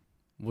dope.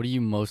 What are you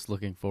most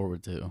looking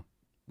forward to?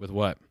 With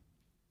what?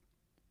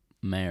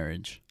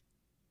 Marriage.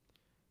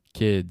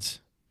 Kids.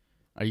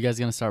 Are you guys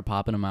gonna start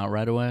popping them out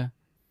right away?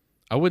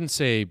 I wouldn't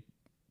say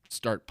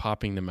start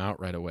popping them out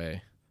right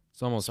away.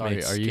 It's almost Sorry,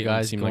 makes are you Caitlin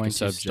guys seem going like a to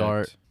subject.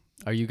 start?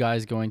 Are you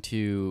guys going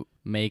to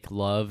make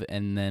love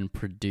and then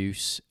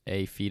produce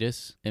a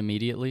fetus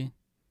immediately?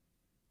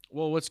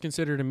 Well, what's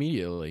considered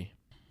immediately?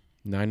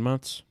 9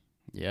 months?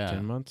 Yeah.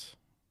 10 months?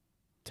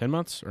 10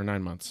 months or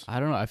 9 months? I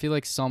don't know. I feel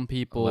like some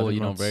people,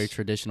 11 very months.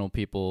 traditional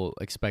people,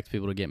 expect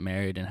people to get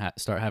married and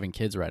start having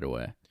kids right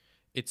away.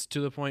 It's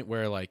to the point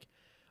where like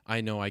I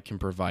know I can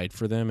provide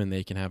for them and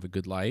they can have a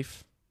good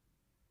life.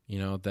 You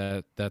know,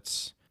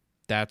 that's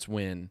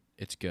when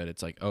it's good.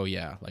 It's like, oh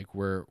yeah, like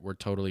we're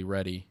totally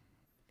ready.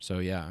 So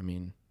yeah, I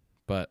mean,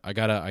 but I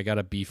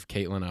gotta beef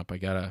Caitlin up. I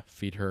gotta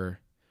feed her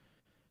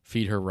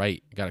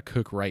right. I gotta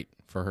cook right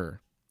for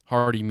her.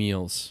 Hearty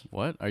meals.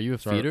 What? Are you a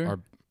So feeder?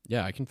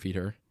 yeah, I can feed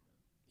her.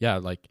 Yeah,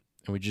 like,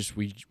 and we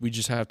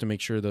just have to make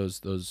sure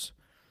those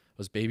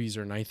babies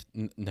are nice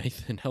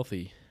and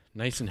healthy,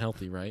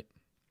 right?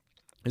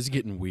 This is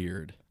getting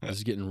weird. This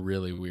is getting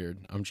really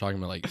weird. I'm talking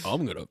about like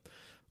I'm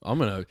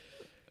gonna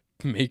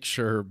make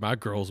sure my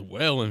girl's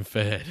well and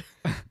fed.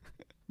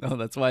 No,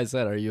 that's why I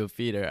said, are you a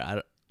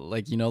feeder?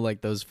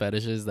 Like those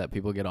fetishes that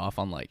people get off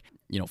on, like,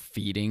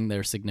 feeding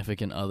their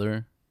significant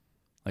other,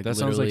 like That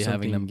sounds literally like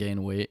having them something-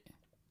 gain weight.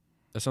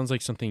 That sounds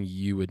like something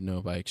you would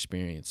know by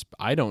experience.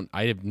 I don't.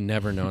 I have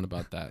never known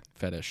about that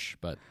fetish,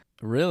 but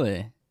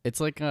Really? It's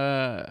like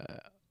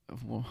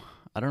well,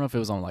 I don't know if it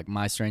was on like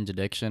My Strange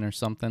Addiction or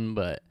something,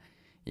 but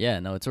yeah,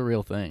 no, it's a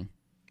real thing.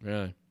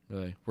 really,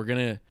 we're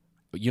gonna.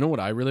 You know what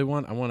I really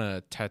want? I want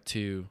a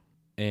tattoo.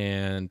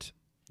 And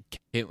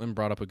Caitlin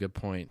brought up a good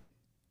point.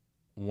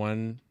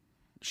 One,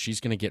 she's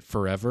gonna get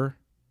forever,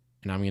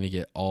 and I'm gonna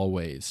get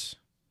always,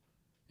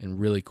 in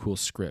really cool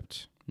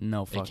script,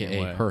 No fucking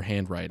aka way. her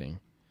handwriting.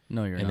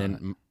 No, you're and not.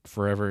 then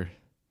forever.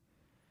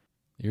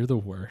 You're the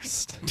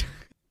worst.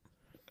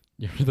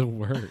 You're the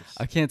worst.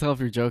 I can't tell if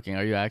you're joking.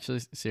 Are you actually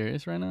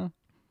serious right now?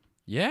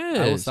 Yes.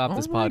 I will stop Oh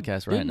this my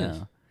podcast right goodness.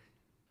 now.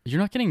 You're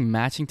not getting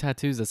matching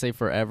tattoos that say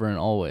forever and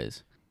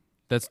always.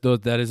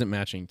 That isn't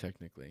matching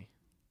technically.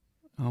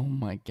 Oh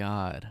my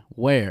god.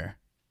 Where?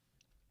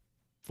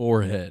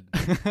 Forehead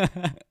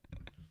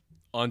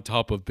on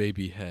top of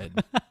baby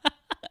head.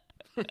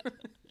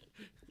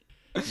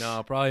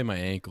 No, probably my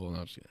ankle. No,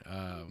 I'm just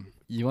kidding.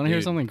 You want to hear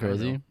Dude, something I don't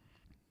crazy? know.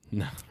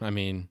 No, I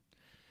mean,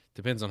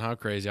 depends on how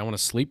crazy. I want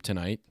to sleep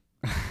tonight.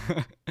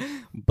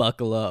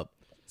 Buckle up.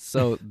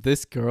 So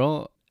this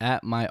girl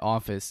at my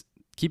office,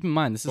 keep in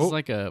mind, this is Oh.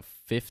 like a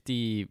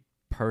 50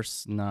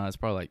 person, no, it's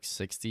probably like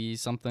 60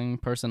 something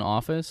person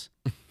office.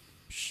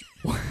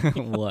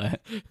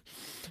 What?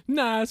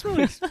 Nah, it's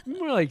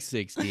more like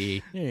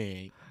 60.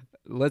 Hey.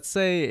 Let's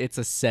say it's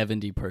a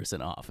 70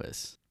 person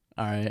office.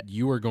 All right.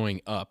 You are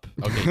going up.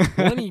 Okay,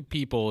 20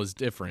 people is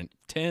different.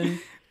 10,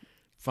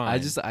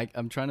 fine.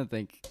 I'm trying to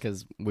think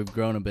because we've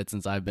grown a bit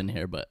since I've been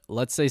here, but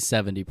let's say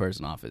 70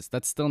 person office.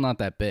 That's still not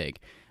that big.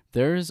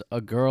 There's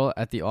a girl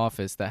at the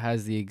office that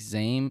has the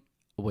same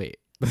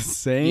the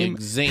same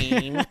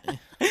exam.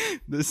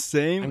 the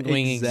same I'm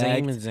going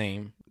exact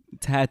exam.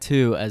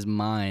 tattoo as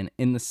mine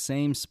in the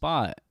same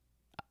spot.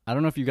 I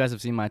don't know if you guys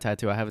have seen my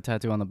tattoo. I have a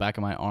tattoo on the back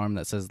of my arm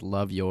that says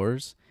 "Love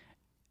Yours"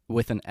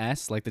 with an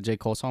S, like the J.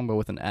 Cole song, but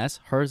with an S.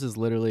 Hers is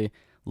literally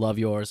 "Love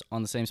Yours"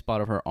 on the same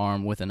spot of her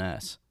arm with an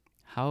S.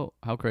 How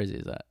crazy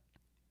is that?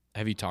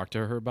 Have you talked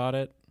to her about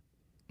it?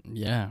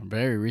 Yeah,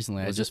 very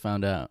recently. I Was just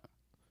found out.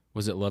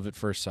 Was it love at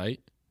first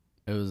sight?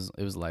 It was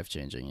life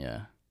changing.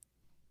 Yeah.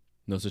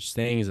 No such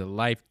thing as a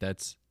life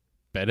that's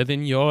better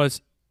than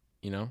yours.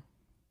 You know,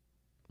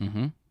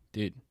 Mm-hmm.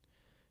 dude,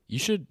 you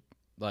should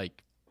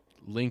like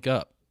link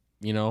up.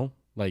 You know,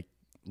 like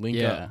link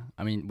Yeah. up.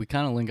 I mean, we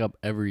kind of link up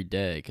every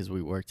day because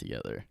we work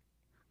together.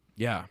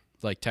 Yeah,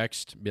 like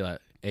text, be like,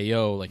 hey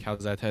yo, like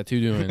how's that tattoo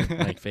doing?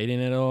 Like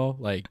fading at all?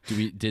 Like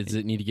does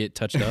it need to get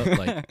touched up?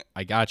 Like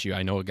I got you.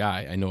 I know a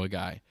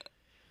guy.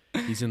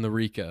 He's in the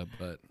Rica,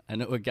 but I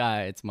know a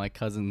guy. It's my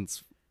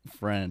cousin's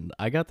friend.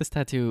 I got this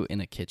tattoo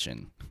in a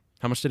kitchen.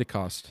 how much did it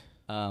cost?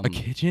 A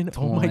kitchen?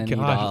 Oh my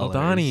god,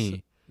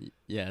 Aldani.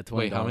 Yeah, $20.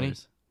 Wait, how many?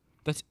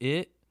 That's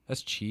it?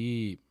 That's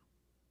cheap.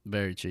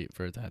 Very cheap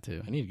for a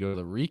tattoo. I need to go to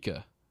the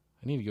Rica.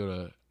 I need to go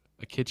to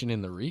a kitchen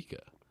in the Rica.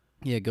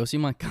 Yeah, go see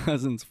my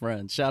cousin's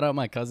friend. Shout out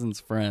my cousin's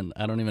friend.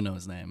 I don't even know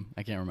his name.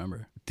 I can't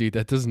remember. Dude,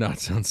 that does not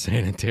sound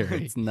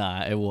sanitary. It's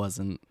not. It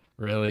wasn't.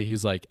 Really?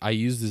 He's like, I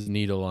used this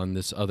needle on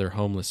this other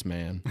homeless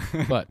man.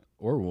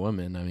 Or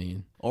woman, I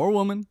mean. Or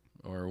woman.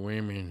 Or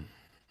women.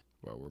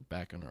 Well, we're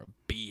back on our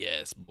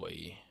BS,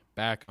 boy.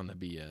 Back on the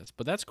BS.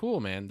 But that's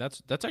cool, man.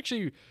 That's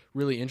actually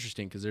really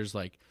interesting because there's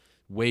like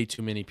way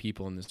too many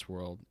people in this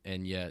world,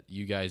 and yet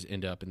you guys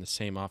end up in the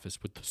same office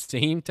with the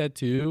same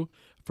tattoo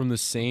from the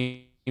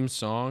same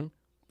song.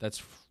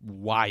 That's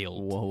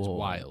wild. Whoa, It's whoa.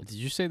 wild. Did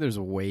you say there's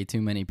way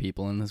too many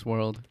people in this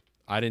world?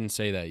 I didn't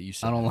say that. You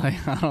said I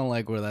that. don't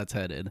like where that's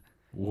headed.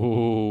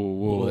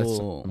 Whoa. That's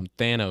Whoa. some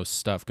Thanos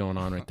stuff going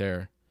on right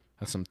there.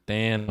 That's some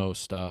Thanos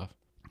stuff.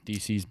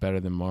 DC's better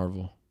than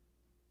Marvel.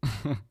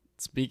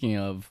 Speaking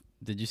of,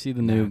 did you see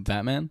the new Matt.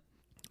 Batman?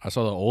 I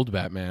saw the old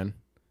Batman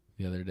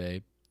the other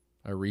day.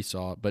 I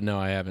resaw it, but no,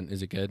 I haven't.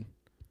 Is it good?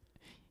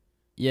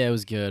 Yeah, it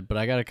was good, but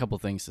I got a couple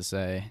things to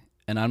say,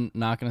 and I'm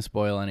not going to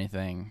spoil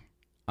anything.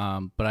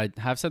 But I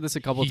have said this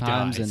a couple He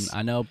times, dies. and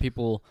I know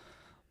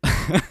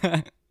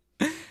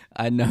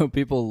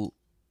people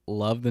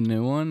love the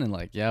new one, and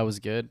like, yeah, it was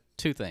good.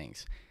 Two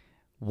things.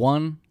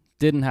 One,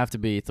 didn't have to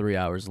be 3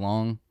 hours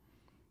long.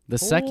 The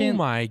Oh second,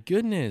 my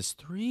goodness,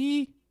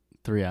 3?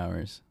 3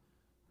 hours.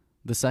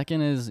 The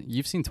second is,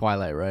 you've seen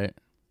Twilight, right?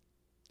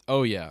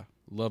 Oh yeah,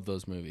 love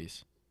those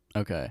movies.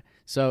 Okay.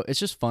 So it's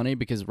just funny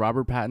because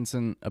Robert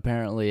Pattinson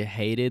apparently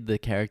hated the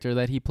character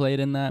that he played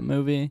in that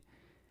movie.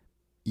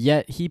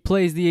 Yet he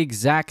plays the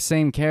exact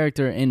same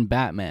character in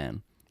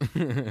Batman.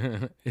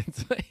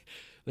 It's like,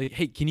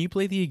 hey, can you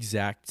play the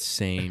exact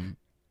same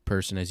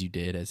person as you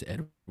did as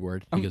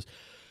Edward? He goes,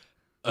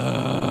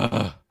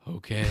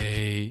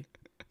 okay.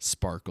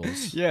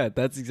 Sparkles. Yeah,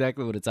 that's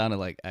exactly what it sounded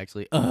like,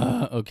 actually.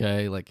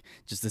 Okay, like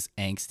just this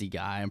angsty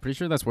guy. I'm pretty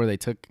sure that's why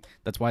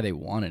they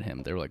wanted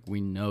him. They were like, we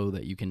know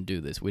that you can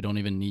do this. We don't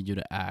even need you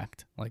to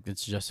act. Like,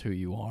 it's just who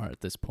you are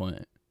at this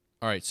point.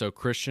 All right, so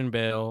Christian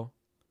Bale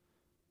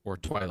or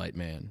Twilight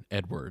Man,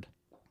 Edward.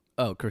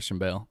 Oh, Christian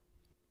Bale.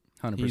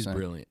 100%. He's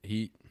brilliant.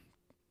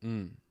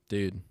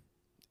 Dude.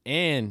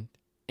 And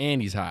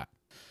he's hot.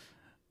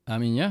 I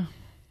mean, yeah.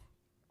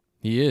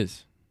 He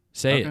is.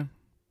 Say it.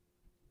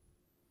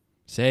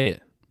 Say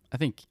it. I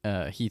think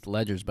Heath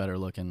Ledger's better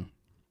looking.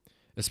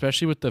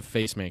 Especially with the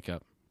face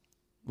makeup.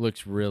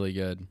 Looks really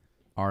good.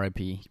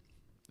 R.I.P.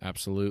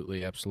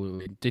 Absolutely,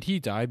 absolutely. Did he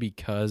die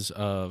because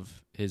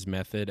of his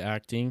method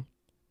acting?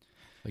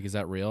 Like, is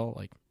that real?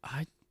 Like,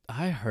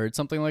 I heard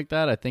something like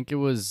that. I think it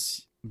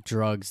was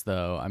drugs,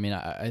 though. I mean,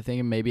 I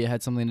think maybe it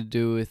had something to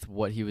do with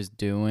what he was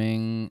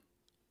doing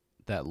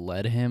that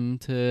led him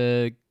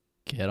to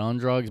get on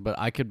drugs, but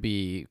I could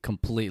be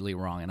completely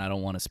wrong, and I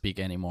don't want to speak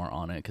any more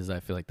on it because I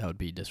feel like that would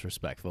be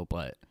disrespectful,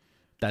 but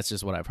that's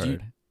just what I've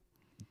heard.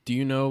 Do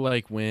you know,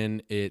 like,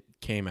 when it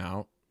came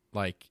out?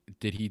 Like,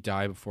 did he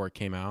die before it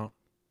came out?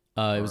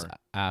 It was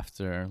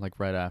after, like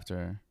right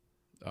after.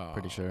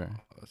 Pretty sure.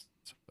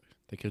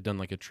 They could have done,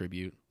 like, a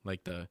tribute.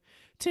 Like the,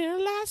 till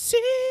I see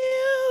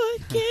you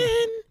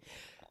again.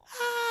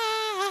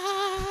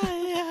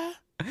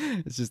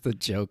 It's just the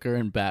Joker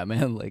and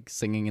Batman, like,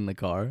 singing in the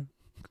car.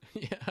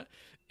 Yeah.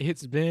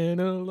 It's been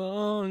a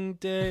long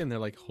day. And they're,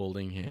 like,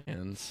 holding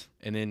hands.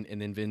 And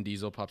then Vin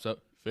Diesel pops up.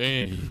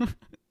 Vin.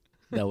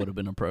 That would have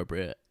been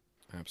appropriate.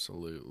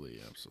 Absolutely,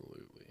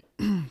 absolutely.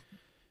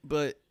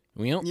 But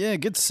Well, yeah,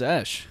 good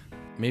sesh.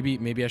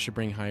 maybe I should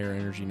bring higher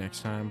energy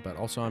next time, but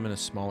also I'm in a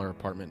smaller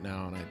apartment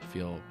now and I'd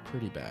feel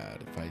pretty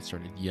bad if I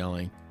started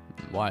yelling.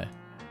 Why?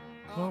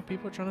 Well,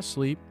 people are trying to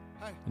sleep.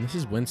 And this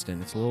is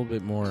Winston. It's a little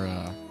bit more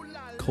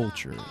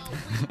cultured.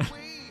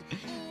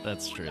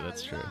 That's true.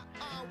 That's true.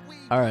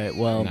 All right.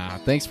 Well, Nah.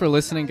 thanks for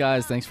listening,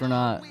 guys. Thanks for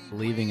not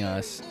leaving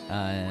us.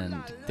 And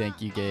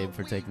thank you, Gabe,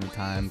 for taking the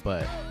time.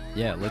 But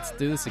yeah, let's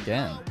do this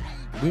again.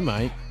 We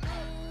might.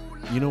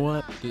 You know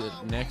what? The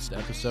next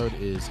episode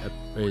is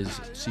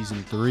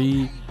season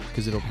 3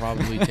 because it'll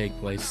probably take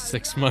place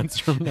 6 months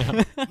from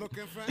now.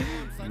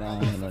 No.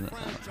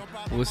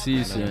 We'll see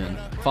you soon.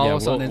 Follow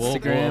us on we'll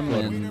Instagram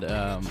upload.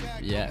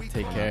 and yeah,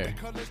 take care.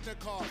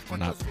 Or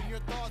not.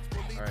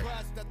 All right.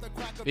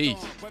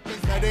 Peace.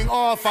 Heading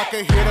off, I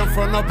can hear them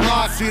from the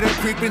block. See them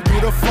creeping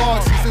through the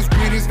fog. Season's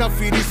greetings, now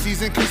feeding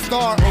season can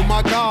start. Oh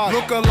my God,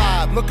 look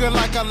alive, looking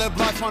like I live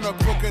life on a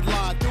crooked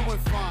line. Doing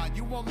fine,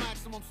 you want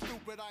maximum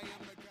stupid, I am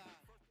the guy.